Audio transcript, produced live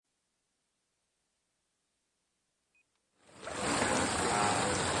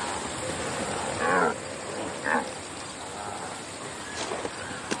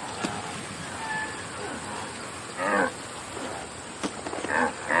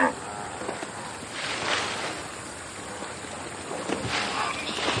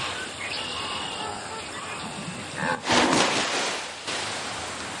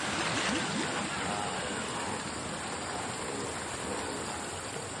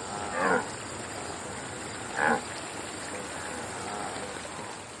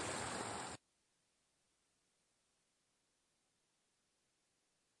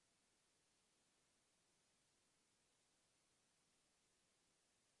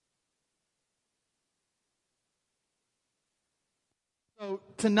So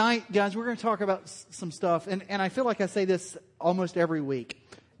tonight, guys, we're going to talk about some stuff, and I feel like I say this almost every week,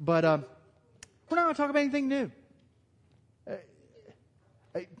 but we're not going to talk about anything new.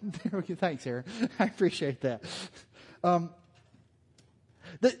 Thanks, Aaron. I appreciate that.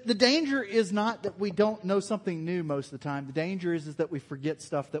 The danger is not that we don't know something new most of the time. The danger is that we forget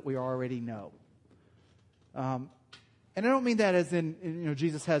stuff that we already know. And I don't mean that as in,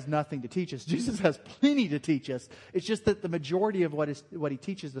 Jesus has nothing to teach us. Jesus has plenty to teach us. It's just that the majority of what he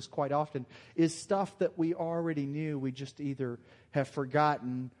teaches us quite often is stuff that we already knew. We just either have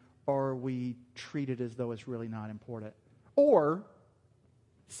forgotten or we treat it as though it's really not important. Or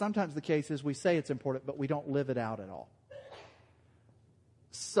sometimes the case is we say it's important, but we don't live it out at all.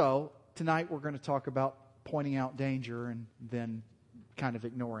 So tonight we're going to talk about pointing out danger and then kind of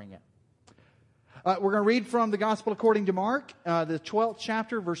ignoring it. We're going to read from the Gospel according to Mark, the 12th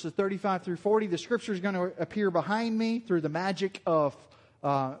chapter, verses 35 through 40. The scripture is going to appear behind me through the magic of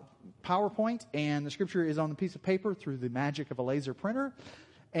PowerPoint, and the scripture is on the piece of paper through the magic of a laser printer.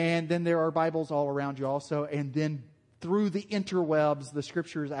 And then there are Bibles all around you also. And then through the interwebs, the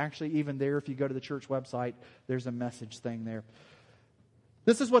scripture is actually even there. If you go to the church website, there's a message thing there.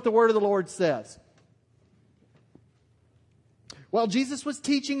 This is what the word of the Lord says. While Jesus was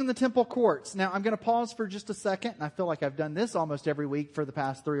teaching in the temple courts. Now, I'm going to pause for just a second, and I feel like I've done this almost every week for the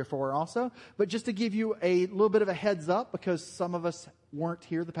past 3 or 4 also. But just to give you a little bit of a heads up, because some of us weren't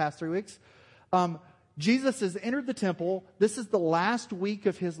here the past 3 weeks. Jesus has entered the temple. This is the last week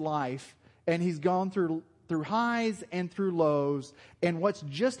of his life, and he's gone through highs and through lows. And what's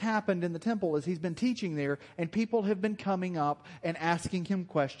just happened in the temple is he's been teaching there, and people have been coming up and asking him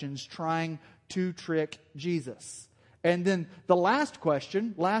questions, trying to trick Jesus. And then the last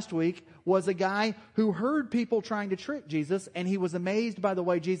question, last week, was a guy who heard people trying to trick Jesus, and he was amazed by the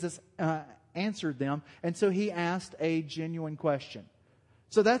way Jesus answered them. And so he asked a genuine question.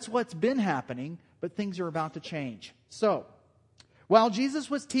 So that's what's been happening, but things are about to change. So, while Jesus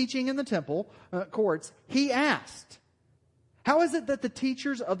was teaching in the temple courts, he asked, "How is it that the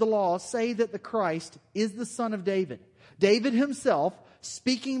teachers of the law say that the Christ is the son of David? David himself,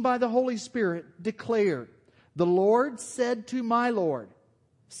 speaking by the Holy Spirit, declared, 'The Lord said to my Lord,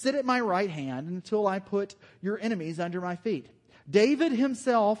 sit at my right hand until I put your enemies under my feet.' David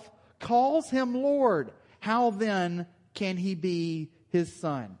himself calls him Lord. How then can he be his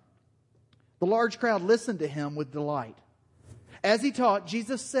son?" The large crowd listened to him with delight. As he taught,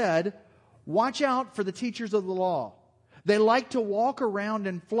 Jesus said, "Watch out for the teachers of the law. They like to walk around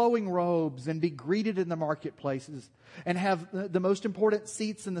in flowing robes and be greeted in the marketplaces and have the most important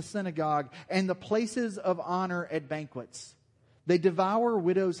seats in the synagogue and the places of honor at banquets. They devour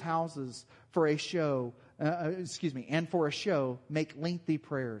widows' houses for a show, and for a show make lengthy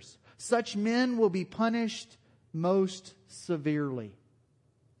prayers. Such men will be punished most severely."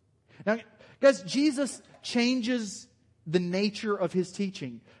 Now, guys, Jesus changes the nature of his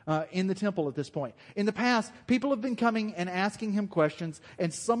teaching in the temple at this point. In the past, people have been coming and asking him questions,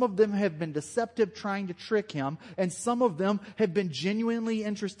 and some of them have been deceptive, trying to trick him, and some of them have been genuinely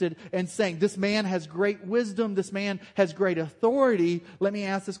interested and saying, "This man has great wisdom, this man has great authority, let me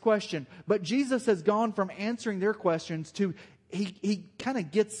ask this question." But Jesus has gone from answering their questions to He kind of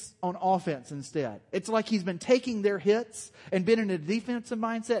gets on offense instead. It's like he's been taking their hits and been in a defensive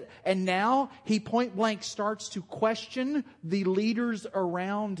mindset. And now he point blank starts to question the leaders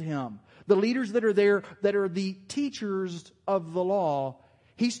around him. The leaders that are there, that are the teachers of the law.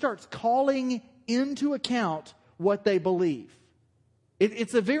 He starts calling into account what they believe.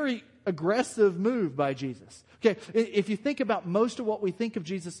 It's a very aggressive move by Jesus. Okay, if you think about most of what we think of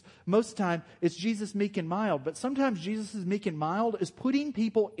Jesus, most of the time, it's Jesus meek and mild. But sometimes Jesus' meek and mild is putting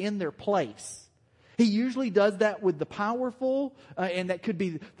people in their place. He usually does that with the powerful, and that could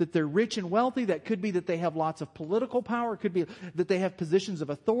be that they're rich and wealthy. That could be that they have lots of political power. It could be that they have positions of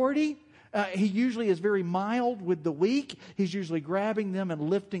authority. He usually is very mild with the weak. He's usually grabbing them and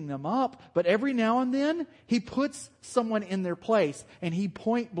lifting them up. But every now and then, he puts someone in their place, and he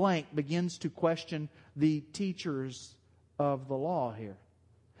point blank begins to question the teachers of the law here.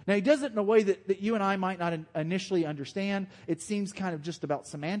 Now, he does it in a way that you and I might not initially understand. It seems kind of just about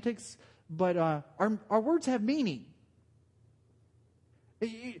semantics, but our words have meaning.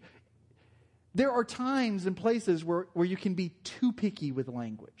 There are times and places where you can be too picky with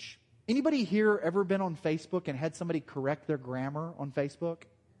language. Anybody here ever been on Facebook and had somebody correct their grammar on Facebook?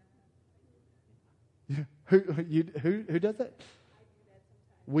 Who does that?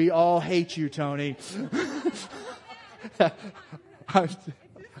 We all hate you, Tony.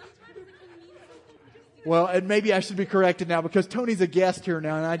 Well, and maybe I should be corrected now because Tony's a guest here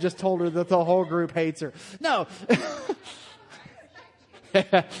now, and I just told her that the whole group hates her. No.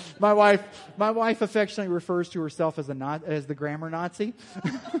 My wife affectionately refers to herself as the grammar Nazi.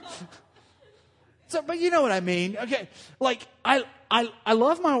 So, but you know what I mean. Okay, like I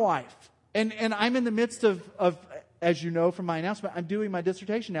love my wife, and I'm in the midst of, as you know from my announcement, I'm doing my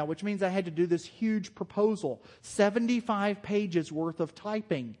dissertation now, which means I had to do this huge proposal, 75 pages worth of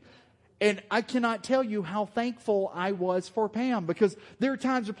typing. And I cannot tell you how thankful I was for Pam, because there are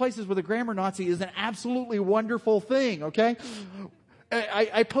times or places where the grammar Nazi is an absolutely wonderful thing, okay?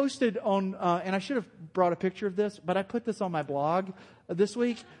 I posted on, and I should have brought a picture of this, but I put this on my blog this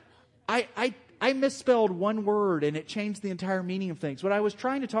week. I misspelled one word and it changed the entire meaning of things. What I was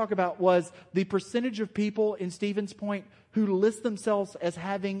trying to talk about was the percentage of people in Stephen's Point who list themselves as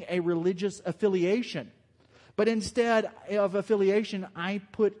having a religious affiliation. But instead of affiliation, I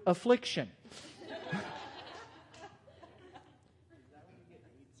put affliction.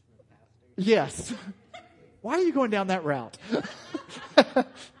 Yes. Why are you going down that route?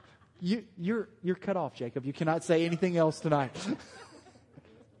 You're cut off, Jacob. You cannot say anything else tonight.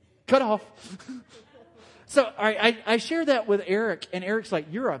 Cut off. So I share that with Eric, and Eric's like,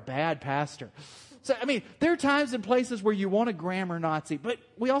 "You're a bad pastor." So, I mean, there are times and places where you want a grammar Nazi, but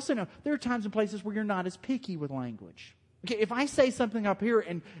we also know there are times and places where you're not as picky with language. Okay, if I say something up here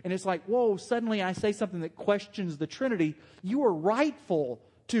and it's like, whoa, suddenly I say something that questions the Trinity, you are rightful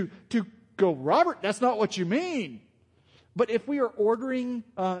to go, "Robert, that's not what you mean." But if we are ordering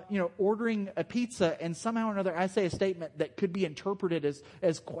a pizza and somehow or another I say a statement that could be interpreted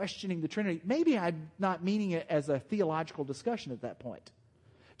as questioning the Trinity, maybe I'm not meaning it as a theological discussion at that point.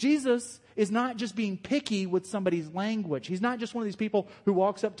 Jesus is not just being picky with somebody's language. He's not just one of these people who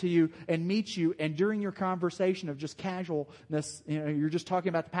walks up to you and meets you, and during your conversation of just casualness, you're just talking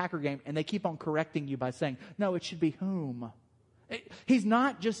about the Packer game, and they keep on correcting you by saying, "No, it should be whom." He's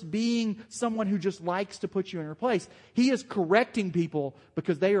not just being someone who just likes to put you in your place. He is correcting people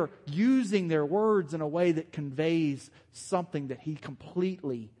because they are using their words in a way that conveys something that he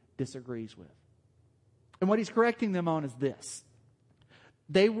completely disagrees with. And what he's correcting them on is this.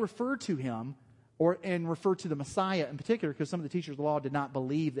 They refer to him, and refer to the Messiah in particular, because some of the teachers of the law did not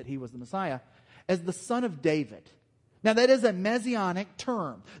believe that he was the Messiah, as the Son of David. Now, that is a messianic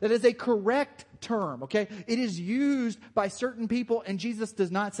term. That is a correct term, okay? It is used by certain people, and Jesus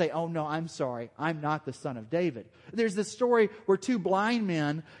does not say, "Oh, no, I'm sorry, I'm not the Son of David." There's this story where two blind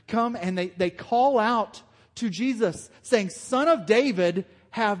men come and they call out to Jesus saying, "Son of David,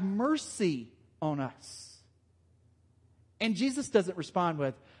 have mercy on us." And Jesus doesn't respond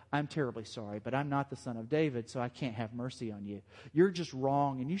with, "I'm terribly sorry, but I'm not the Son of David, so I can't have mercy on you. You're just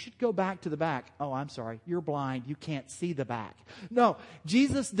wrong, and you should go back to the back." "Oh, I'm sorry, you're blind, you can't see the back." No,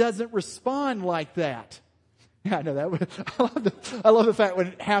 Jesus doesn't respond like that. Yeah, I know that. I love the fact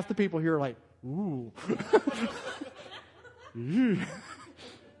when half the people here are like, "Ooh."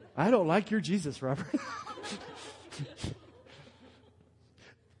 I don't like your Jesus, Robert.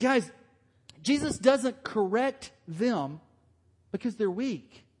 Guys, Jesus doesn't correct them because they're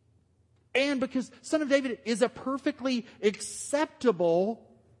weak. And because Son of David is a perfectly acceptable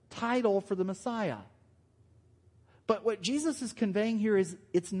title for the Messiah. But what Jesus is conveying here is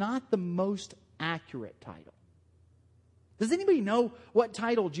it's not the most accurate title. Does anybody know what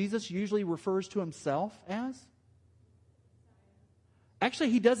title Jesus usually refers to himself as?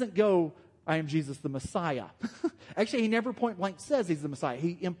 Actually, he doesn't go, "I am Jesus the Messiah." Actually, he never point blank says he's the Messiah.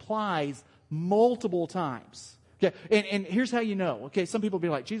 He implies multiple times. Okay, and here's how you know. Okay, some people will be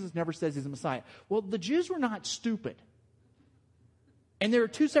like, "Jesus never says he's the Messiah." Well, the Jews were not stupid. And there are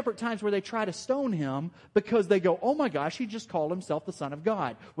two separate times where they try to stone him because they go, "Oh my gosh, he just called himself the Son of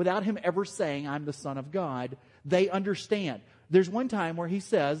God," without him ever saying, "I'm the Son of God." They understand. There's one time where he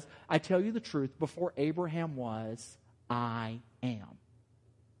says, "I tell you the truth, before Abraham was, I am."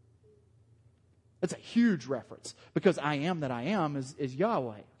 That's a huge reference because "I am that I am" is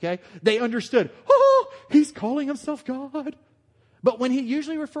Yahweh. Okay, they understood. Oh, he's calling himself God. But when he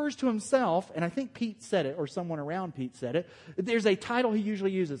usually refers to himself, and I think Pete said it, or someone around Pete said it, there's a title he usually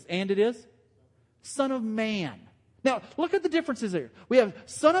uses, and it is Son of Man. Now, look at the differences here. We have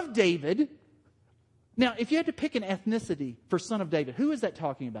Son of David. Now, if you had to pick an ethnicity for Son of David, who is that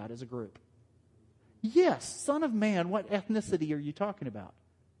talking about as a group? Yes, Son of Man. What ethnicity are you talking about?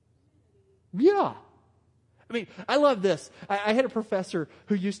 Yeah. I mean, I love this. I had a professor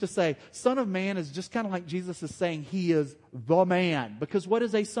who used to say, Son of Man is just kind of like Jesus is saying he is the man. Because what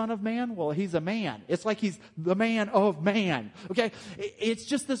is a son of man? Well, he's a man. It's like he's the man of man. Okay? It's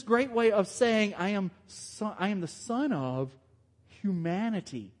just this great way of saying I am the son of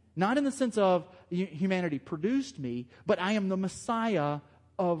humanity. Not in the sense of humanity produced me, but I am the Messiah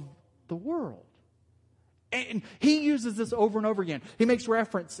of the world. And he uses this over and over again. He makes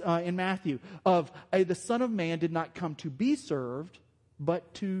reference in Matthew of the Son of Man did not come to be served,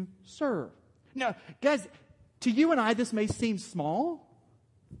 but to serve. Now, guys, to you and I, this may seem small,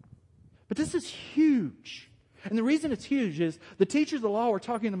 but this is huge. And the reason it's huge is the teachers of the law were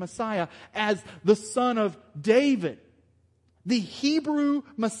talking the Messiah as the son of David, the Hebrew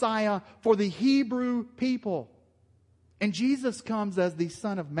Messiah for the Hebrew people. And Jesus comes as the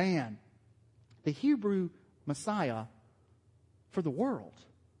Son of Man, the Hebrew Messiah for the world.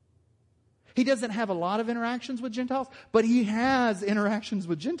 He doesn't have a lot of interactions with Gentiles, but he has interactions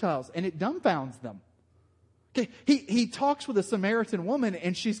with Gentiles, and it dumbfounds them. Okay, he talks with a Samaritan woman,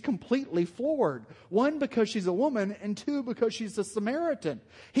 and she's completely floored. One, because she's a woman, and two, because she's a Samaritan.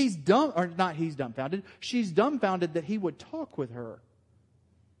 She's dumbfounded that he would talk with her.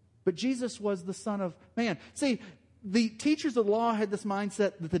 But Jesus was the Son of Man. See, the teachers of the law had this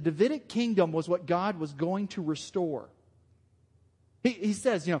mindset that the Davidic kingdom was what God was going to restore. He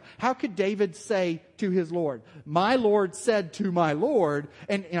says, how could David say to his Lord, my Lord said to my Lord,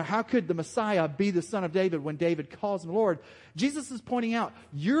 and how could the Messiah be the son of David when David calls him Lord? Jesus is pointing out,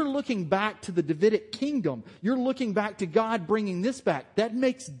 you're looking back to the Davidic kingdom. You're looking back to God bringing this back. That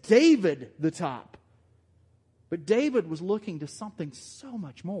makes David the top. But David was looking to something so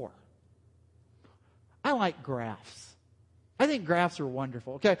much more. I like graphs. I think graphs are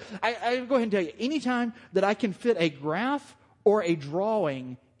wonderful. Okay, I go ahead and tell you, anytime that I can fit a graph or a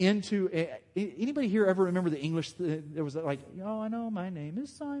drawing into... Anybody here ever remember the English? There was like, I know, my name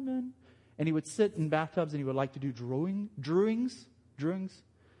is Simon. And he would sit in bathtubs and he would like to do drawings.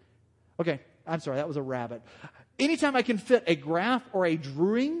 Okay, I'm sorry, that was a rabbit. Anytime I can fit a graph or a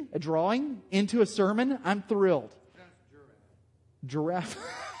drawing into a sermon, I'm thrilled. Giraffe.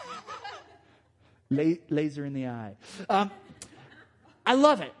 Laser in the eye. I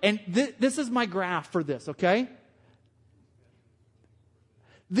love it. And this is my graph for this, okay?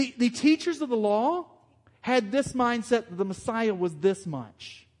 The teachers of the law had this mindset that the Messiah was this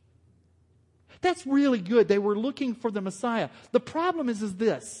much. That's really good. They were looking for the Messiah. The problem is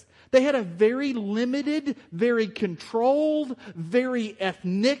this. They had a very limited, very controlled, very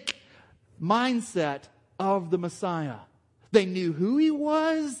ethnic mindset of the Messiah. They knew who he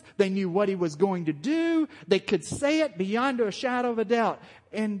was. They knew what he was going to do. They could say it beyond a shadow of a doubt.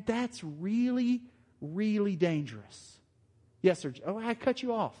 And that's really, really dangerous. Yes, sir. Oh, I cut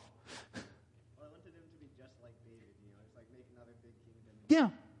you off. Well, I wanted him to be just like David. It's like make another big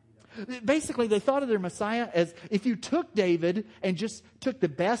kingdom. Yeah. Basically, they thought of their Messiah as if you took David and just took the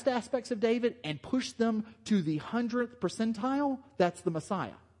best aspects of David and pushed them to the 100th percentile, that's the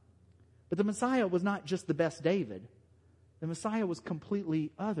Messiah. But the Messiah was not just the best David. The Messiah was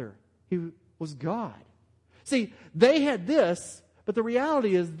completely other. He was God. See, they had this, but the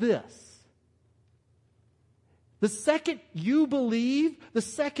reality is this. The second you believe, the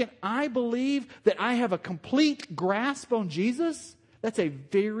second I believe that I have a complete grasp on Jesus, that's a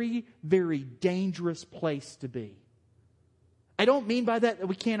very, very dangerous place to be. I don't mean by that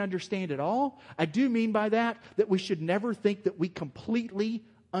we can't understand it all. I do mean by that we should never think that we completely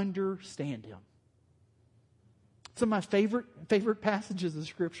understand Him. Some of my favorite passages of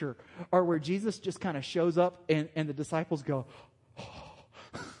Scripture are where Jesus just kind of shows up and the disciples go,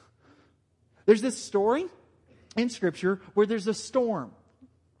 oh. There's this story in Scripture where there's a storm.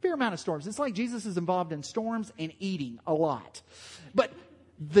 Fair amount of storms. It's like Jesus is involved in storms and eating a lot. But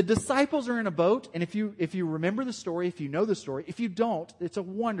the disciples are in a boat, and if you remember the story, if you know the story, if you don't, it's a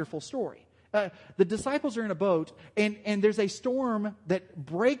wonderful story. The disciples are in a boat, and there's a storm that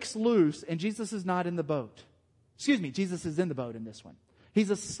breaks loose, and Jesus is not in the boat. Jesus is in the boat in this one. He's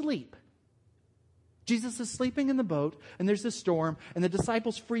asleep. Jesus is sleeping in the boat, and there's this storm, and the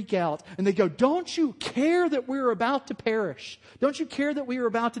disciples freak out, and they go, don't you care that we're about to perish? Don't you care that we are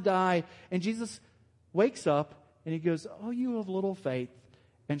about to die? And Jesus wakes up, and He goes, oh, you have little faith.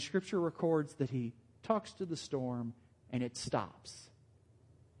 And Scripture records that He talks to the storm, and it stops.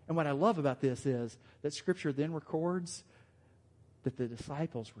 And what I love about this is that Scripture then records that the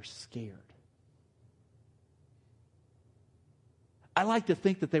disciples were scared. I like to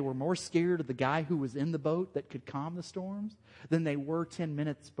think that they were more scared of the guy who was in the boat that could calm the storms than they were 10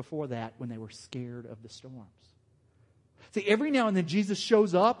 minutes before that when they were scared of the storms. See, every now and then Jesus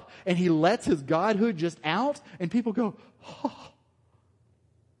shows up and He lets His godhood just out and people go, oh.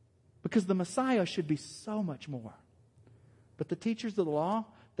 Because the Messiah should be so much more. But the teachers of the law,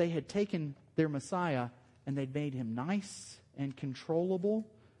 they had taken their Messiah and they'd made Him nice and controllable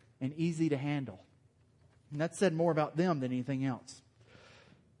and easy to handle. And that said more about them than anything else.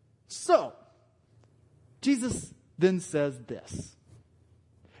 So, Jesus then says this.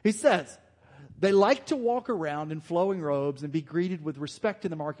 He says, They like to walk around in flowing robes and be greeted with respect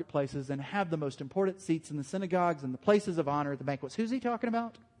in the marketplaces and have the most important seats in the synagogues and the places of honor at the banquets. Who's he talking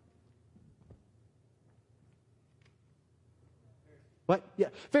about? What? Yeah.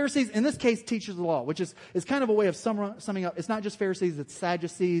 Pharisees, in this case, teachers of the law, which is kind of a way of summing up. It's not just Pharisees, it's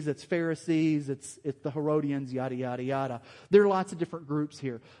Sadducees, it's Pharisees, it's the Herodians, yada, yada, yada. There are lots of different groups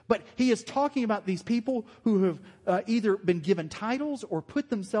here. But he is talking about these people who have either been given titles or put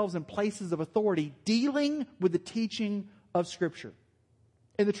themselves in places of authority dealing with the teaching of Scripture.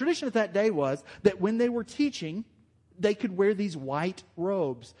 And the tradition of that day was that when they were teaching, they could wear these white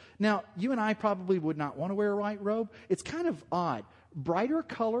robes. Now, you and I probably would not want to wear a white robe. It's kind of odd. Brighter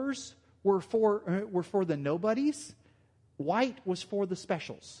colors were for the nobodies. White was for the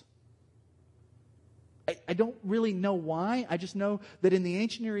specials. I don't really know why. I just know that in the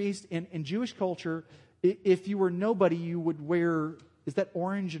ancient Near East, in Jewish culture, if you were nobody, you would wear, is that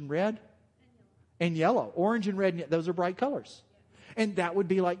orange and red? And yellow. Orange and red, those are bright colors. And that would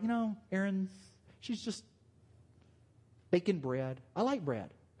be like, Aaron, she's just baking bread. I like bread.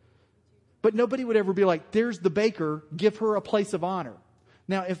 But nobody would ever be like, there's the baker, give her a place of honor.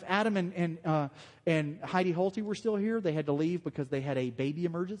 Now, if Adam and Heidi Holte were still here, they had to leave because they had a baby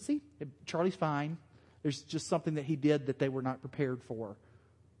emergency. Charlie's fine. There's just something that he did that they were not prepared for.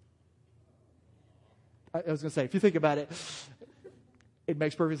 I was going to say, if you think about it, it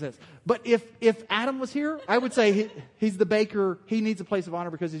makes perfect sense. But if Adam was here, I would say he's the baker. He needs a place of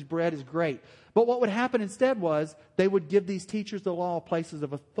honor because his bread is great. But what would happen instead was they would give these teachers of the law places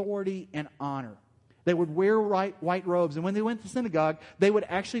of authority and honor. They would wear white robes. And when they went to synagogue, they would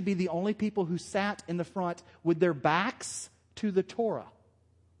actually be the only people who sat in the front with their backs to the Torah.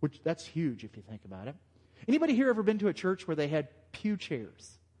 Which, that's huge if you think about it. Anybody here ever been to a church where they had pew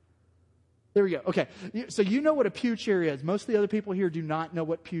chairs? There we go. Okay. So you know what a pew chair is. Most of the other people here do not know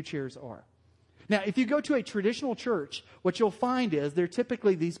what pew chairs are. Now, if you go to a traditional church, what you'll find is there are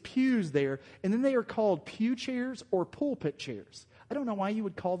typically these pews there, and then they are called pew chairs or pulpit chairs. I don't know why you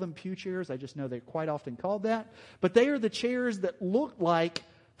would call them pew chairs. I just know they're quite often called that. But they are the chairs that look like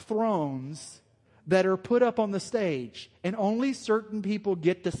thrones that are put up on the stage, and only certain people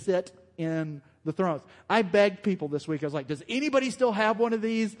get to sit in the thrones. I begged people this week. I was like, does anybody still have one of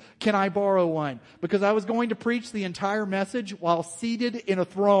these? Can I borrow one? Because I was going to preach the entire message while seated in a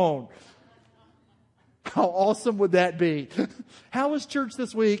throne. How awesome would that be? How was church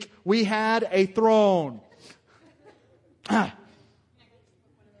this week? We had a throne.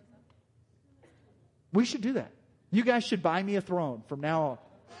 We should do that. You guys should buy me a throne from now on.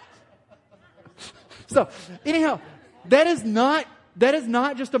 So, anyhow, that is not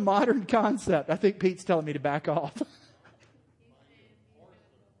just a modern concept. I think Pete's telling me to back off.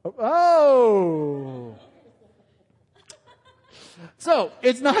 Oh. So,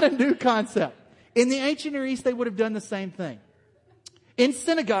 it's not a new concept. In the ancient Near East, they would have done the same thing. In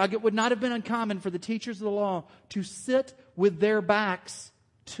synagogue, it would not have been uncommon for the teachers of the law to sit with their backs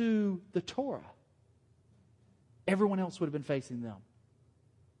to the Torah. Everyone else would have been facing them.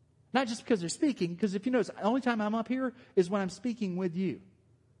 Not just because they're speaking, because if you notice, the only time I'm up here is when I'm speaking with you.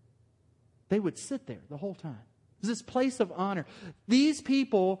 They would sit there the whole time. This place of honor. These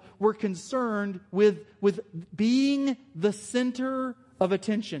people were concerned with being the center of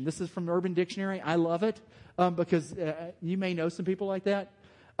attention. This is from Urban Dictionary. I love it because you may know some people like that.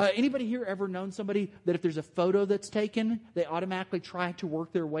 Anybody here ever known somebody that if there's a photo that's taken, they automatically try to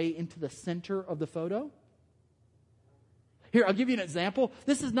work their way into the center of the photo? Here, I'll give you an example.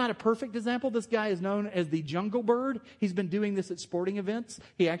 This is not a perfect example. This guy is known as the Jungle Bird. He's been doing this at sporting events.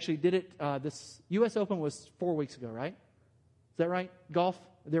 He actually did it. This U.S. Open was 4 weeks ago, right? Is that right? Golf?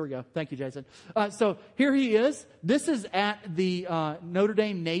 There we go. Thank you, Jason. So here he is. This is at the Notre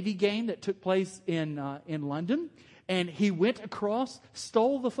Dame Navy game that took place in London. And he went across,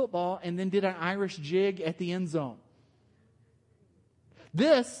 stole the football, and then did an Irish jig at the end zone.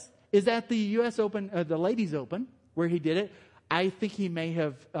 This is at the U.S. Open, the Ladies Open, where he did it. I think he may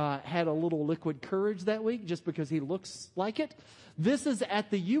have had a little liquid courage that week just because he looks like it. This is at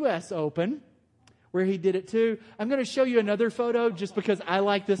the U.S. Open where he did it too. I'm going to show you another photo just because I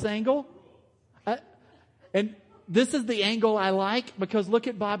like this angle. And this is the angle I like because look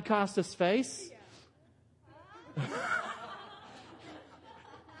at Bob Costa's face.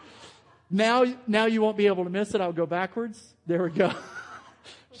 Now you won't be able to miss it. I'll go backwards. There we go.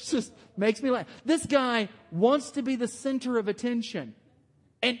 It's just makes me laugh. This guy wants to be the center of attention.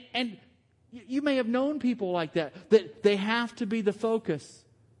 And you may have known people like that they have to be the focus.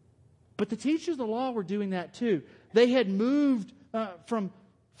 But the teachers of the law were doing that too. They had moved from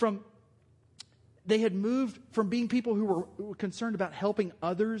being people who were concerned about helping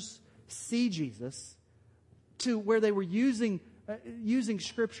others see Jesus to where they were using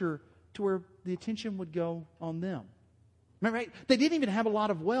Scripture to where the attention would go on them. Right? They didn't even have a lot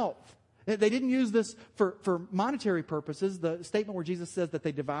of wealth. They didn't use this for monetary purposes. The statement where Jesus says that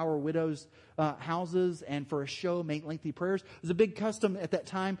they devour widows' houses and for a show make lengthy prayers was a big custom at that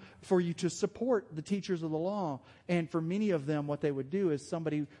time for you to support the teachers of the law. And for many of them, what they would do is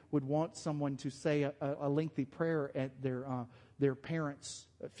somebody would want someone to say a lengthy prayer at their parents'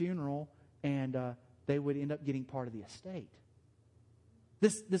 funeral, and they would end up getting part of the estate.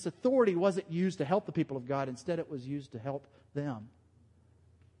 This authority wasn't used to help the people of God. Instead, it was used to help them.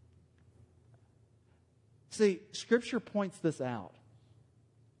 See, Scripture points this out.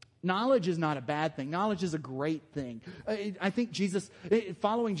 Knowledge is not a bad thing. Knowledge is a great thing. I think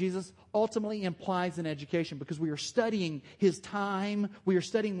following Jesus ultimately implies an education because we are studying His time, we are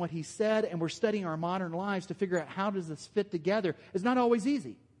studying what He said, and we're studying our modern lives to figure out how does this fit together. It's not always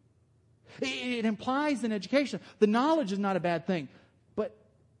easy. It implies an education. The knowledge is not a bad thing. But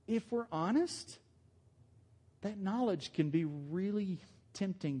if we're honest, that knowledge can be really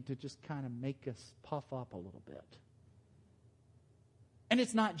tempting to just kind of make us puff up a little bit. And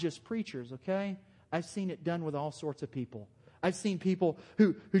it's not just preachers, okay? I've seen it done with all sorts of people. I've seen people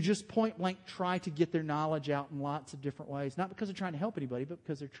who just point blank try to get their knowledge out in lots of different ways. Not because they're trying to help anybody, but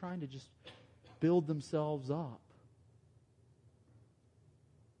because they're trying to just build themselves up.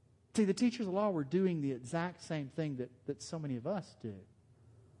 See, the teachers of the law were doing the exact same thing that so many of us do.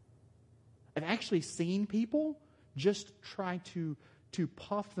 I've actually seen people just try to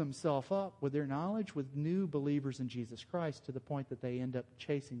puff themselves up with their knowledge with new believers in Jesus Christ to the point that they end up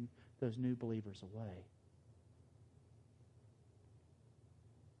chasing those new believers away.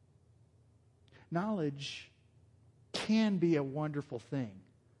 Knowledge can be a wonderful thing.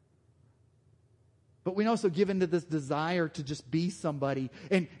 But we also give into this desire to just be somebody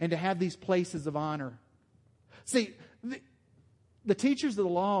and to have these places of honor. See, the teachers of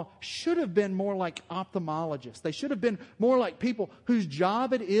the law should have been more like ophthalmologists. They should have been more like people whose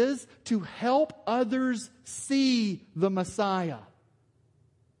job it is to help others see the Messiah.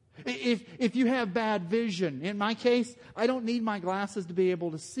 If you have bad vision, in my case, I don't need my glasses to be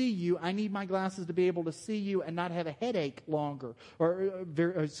able to see you. I need my glasses to be able to see you and not have a headache longer,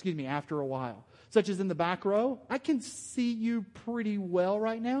 after a while. Such as in the back row, I can see you pretty well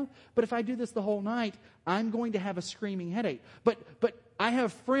right now, but if I do this the whole night, I'm going to have a screaming headache. But I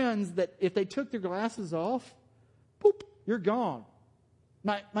have friends that if they took their glasses off, poop, you're gone.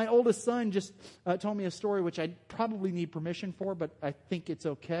 My oldest son just told me a story which I probably need permission for, but I think it's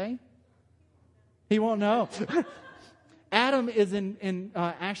okay. He won't know. Adam is in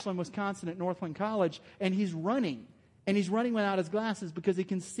Ashland, Wisconsin at Northland College, and he's running. And he's running without his glasses because he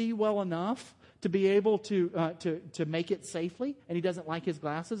can see well enough to be able to make it safely, and he doesn't like his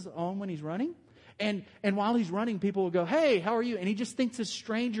glasses on when he's running. And while he's running, people will go, "Hey, how are you?" And he just thinks of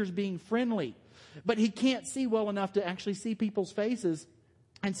strangers being friendly. But he can't see well enough to actually see people's faces.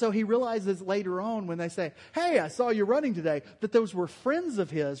 And so he realizes later on when they say, "Hey, I saw you running today," that those were friends of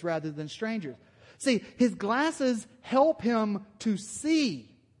his rather than strangers. See, his glasses help him to see.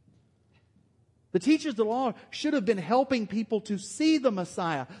 The teachers of the law should have been helping people to see the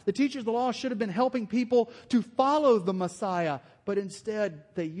Messiah. The teachers of the law should have been helping people to follow the Messiah. But instead,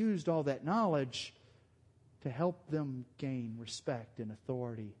 they used all that knowledge to help them gain respect and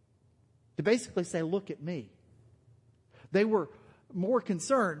authority. To basically say, "Look at me." They were more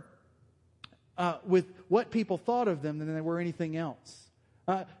concerned with what people thought of them than they were anything else.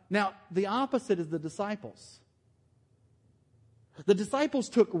 Now, the opposite is the disciples. The disciples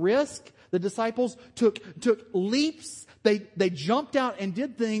took risk. The disciples took leaps. They jumped out and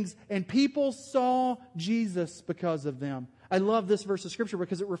did things, and people saw Jesus because of them. I love this verse of Scripture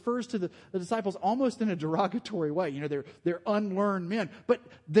because it refers to the disciples almost in a derogatory way. You know, they're unlearned men, but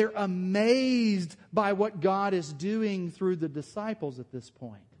they're amazed by what God is doing through the disciples at this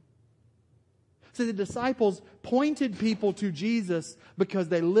point. See, the disciples pointed people to Jesus because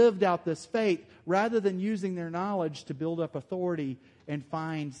they lived out this faith rather than using their knowledge to build up authority and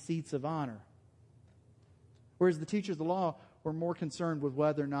find seats of honor. Whereas the teachers of the law were more concerned with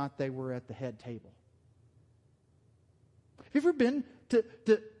whether or not they were at the head table. Have you ever been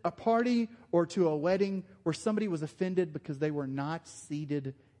to a party or to a wedding where somebody was offended because they were not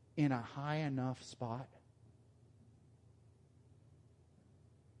seated in a high enough spot?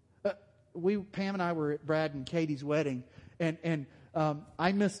 Pam and I were at Brad and Katie's wedding, and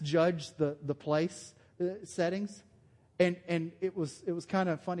I misjudged the place settings, and it was kind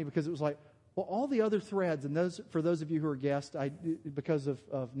of funny because it was like, Well, all the other threads, and those for those of you who are guests, because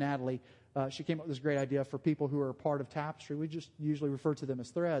of Natalie, she came up with this great idea for people who are a part of Tapestry. We just usually refer to them as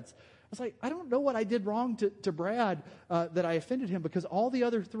threads. I was like, I don't know what I did wrong to Brad that I offended him, because all the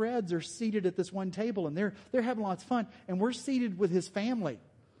other threads are seated at this one table, and they're having lots of fun, and we're seated with his family.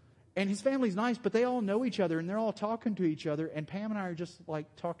 And his family's nice, but they all know each other, and they're all talking to each other, and Pam and I are just like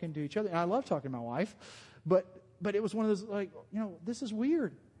talking to each other. And I love talking to my wife, but it was one of those, like, this is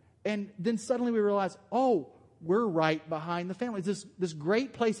weird. And then suddenly we realize, we're right behind the family. It's this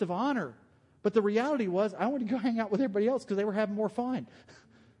great place of honor. But the reality was, I wanted to go hang out with everybody else because they were having more fun.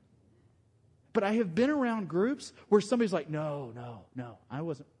 But I have been around groups where somebody's like, no, I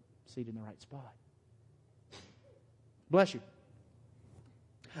wasn't seated in the right spot. Bless you.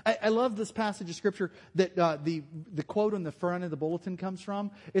 I love this passage of Scripture that the quote on the front of the bulletin comes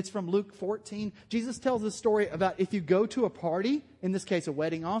from. It's from Luke 14. Jesus tells this story about if you go to a party, in this case a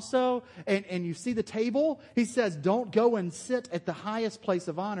wedding also, and you see the table, he says, don't go and sit at the highest place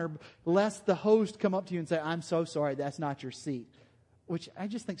of honor, lest the host come up to you and say, I'm so sorry, that's not your seat. Which I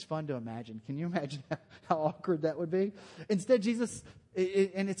just think is fun to imagine. Can you imagine how awkward that would be? Instead, Jesus,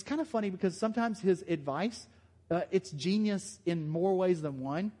 and it's kind of funny because sometimes his advice, it's genius in more ways than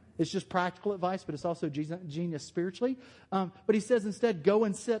one. It's just practical advice, but it's also genius spiritually. But he says instead, go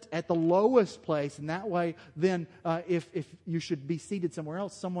and sit at the lowest place. And that way, then, if you should be seated somewhere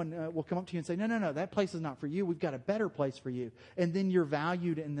else, someone will come up to you and say, no, that place is not for you. We've got a better place for you. And then you're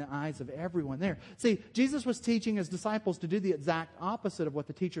valued in the eyes of everyone there. See, Jesus was teaching his disciples to do the exact opposite of what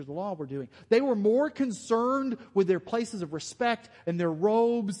the teachers of the law were doing. They were more concerned with their places of respect and their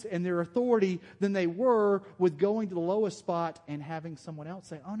robes and their authority than they were with going to the lowest spot and having someone else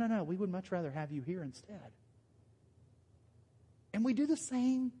say, oh, no, we would much rather have you here instead. And we do the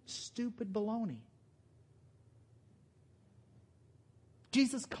same stupid baloney.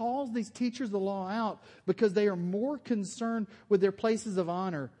 Jesus calls these teachers of the law out because they are more concerned with their places of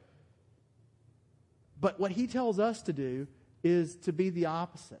honor. But what he tells us to do is to be the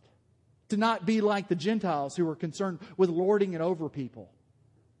opposite. To not be like the Gentiles who are concerned with lording it over people.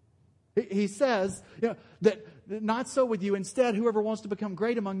 He says that not so with you. Instead, whoever wants to become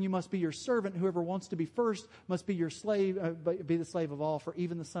great among you must be your servant. Whoever wants to be first must be your slave, be the slave of all. For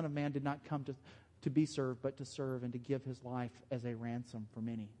even the Son of Man did not come to be served, but to serve and to give his life as a ransom for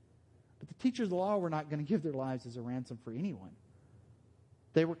many. But the teachers of the law were not going to give their lives as a ransom for anyone.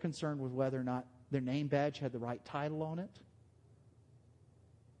 They were concerned with whether or not their name badge had the right title on it,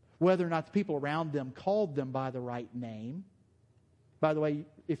 whether or not the people around them called them by the right name. By the way,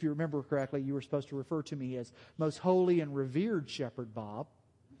 if you remember correctly, you were supposed to refer to me as most holy and revered Shepherd Bob.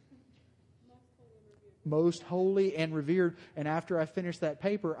 Most holy and revered. And after I finish that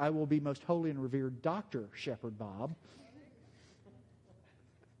paper, I will be most holy and revered Dr. Shepherd Bob.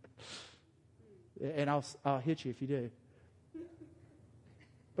 And I'll hit you if you do.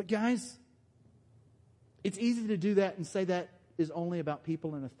 But guys, it's easy to do that and say that is only about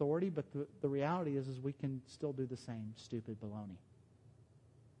people in authority, but the reality is we can still do the same stupid baloney.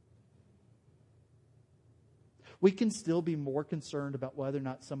 We can still be more concerned about whether or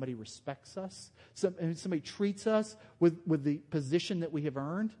not somebody respects us, somebody treats us with the position that we have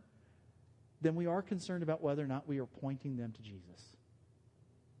earned, than we are concerned about whether or not we are pointing them to Jesus.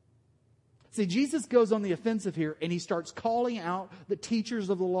 See, Jesus goes on the offensive here, and he starts calling out the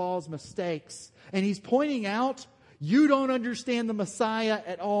teachers of the law's mistakes. And he's pointing out, you don't understand the Messiah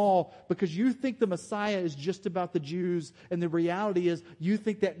at all because you think the Messiah is just about the Jews. And the reality is you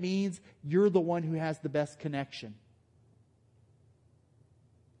think that means you're the one who has the best connection.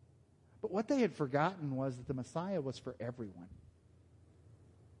 But what they had forgotten was that the Messiah was for everyone.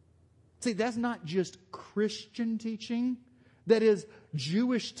 See, that's not just Christian teaching. That is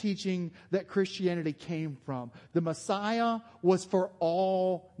Jewish teaching that Christianity came from. The Messiah was for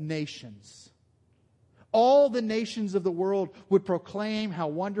all nations. All the nations of the world would proclaim how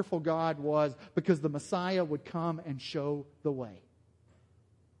wonderful God was because the Messiah would come and show the way.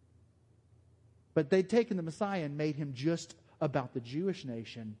 But they'd taken the Messiah and made him just about the Jewish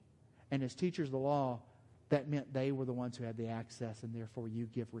nation. And as teachers of the law, that meant they were the ones who had the access, and therefore you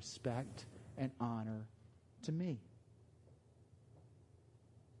give respect and honor to me.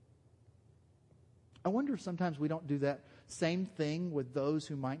 I wonder if sometimes we don't do that same thing with those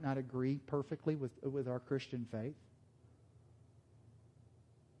who might not agree perfectly with our Christian faith.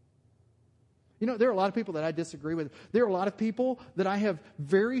 You know, there are a lot of people that I disagree with. There are a lot of people that I have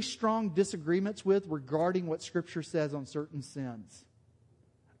very strong disagreements with regarding what Scripture says on certain sins.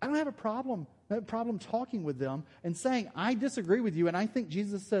 I don't have a problem talking with them and saying, I disagree with you and I think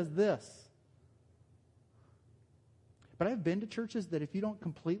Jesus says this. But I've been to churches that if you don't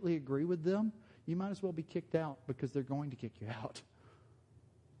completely agree with them, you might as well be kicked out because they're going to kick you out.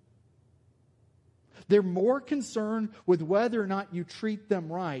 They're more concerned with whether or not you treat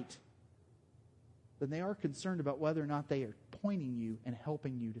them right than they are concerned about whether or not they are pointing you and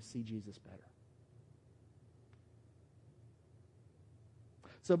helping you to see Jesus better.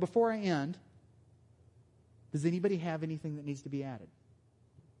 So before I end, does anybody have anything that needs to be added?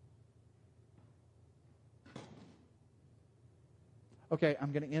 Okay,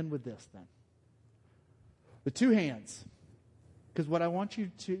 I'm going to end with this then. The two hands. Because what I want you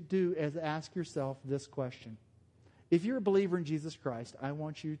to do is ask yourself this question. If you're a believer in Jesus Christ, I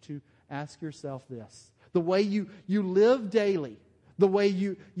want you to ask yourself this. The way you live daily, the way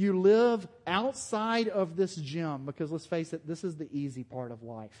you live outside of this gym, because let's face it, this is the easy part of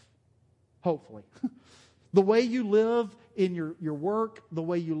life. Hopefully. The way you live in your work, the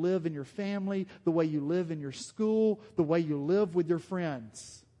way you live in your family, the way you live in your school, the way you live with your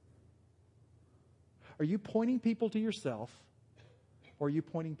friends. Are you pointing people to yourself, or are you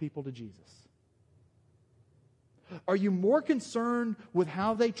pointing people to Jesus? Are you more concerned with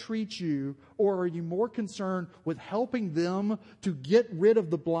how they treat you, or are you more concerned with helping them to get rid of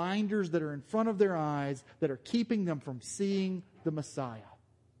the blinders that are in front of their eyes that are keeping them from seeing the Messiah?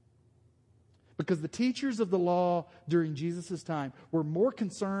 Because the teachers of the law during Jesus' time were more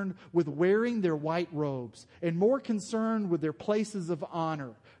concerned with wearing their white robes and more concerned with their places of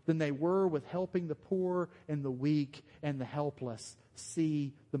honor than they were with helping the poor and the weak and the helpless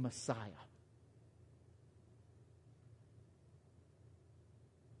see the Messiah.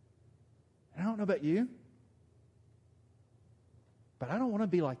 And I don't know about you, but I don't want to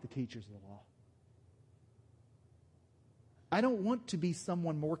be like the teachers of the law. I don't want to be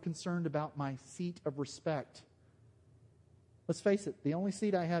someone more concerned about my seat of respect. Let's face it, the only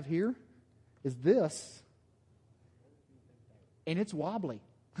seat I have here is this, and it's wobbly.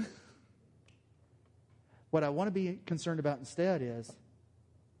 What I want to be concerned about instead is,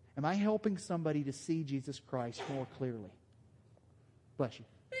 am I helping somebody to see Jesus Christ more clearly? Bless you.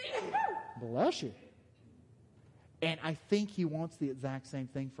 Bless you. And I think He wants the exact same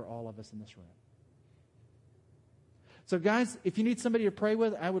thing for all of us in this room. So guys, if you need somebody to pray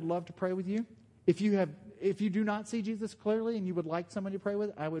with, I would love to pray with you. If you do not see Jesus clearly and you would like somebody to pray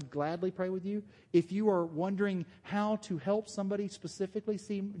with, I would gladly pray with you. If you are wondering how to help somebody specifically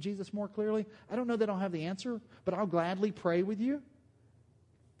see Jesus more clearly, I don't know that I'll have the answer, but I'll gladly pray with you.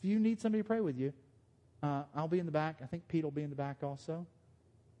 If you need somebody to pray with you, I'll be in the back. I think Pete will be in the back also.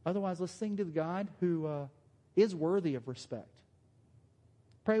 Otherwise, let's sing to the God who is worthy of respect.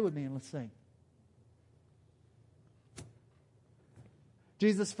 Pray with me and let's sing.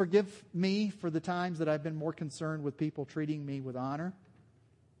 Jesus, forgive me for the times that I've been more concerned with people treating me with honor.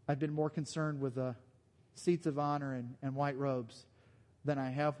 I've been more concerned with seats of honor and white robes than I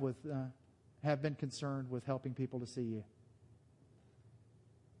have been concerned with helping people to see you.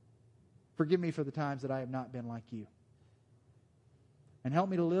 Forgive me for the times that I have not been like you. And help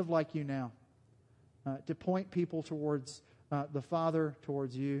me to live like you now. To point people towards the Father,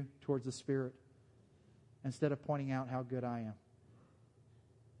 towards you, towards the Spirit, instead of pointing out how good I am.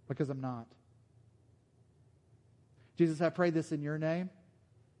 Because I'm not. Jesus, I pray this in your name.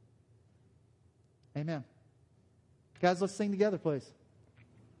 Amen. Guys, let's sing together, please.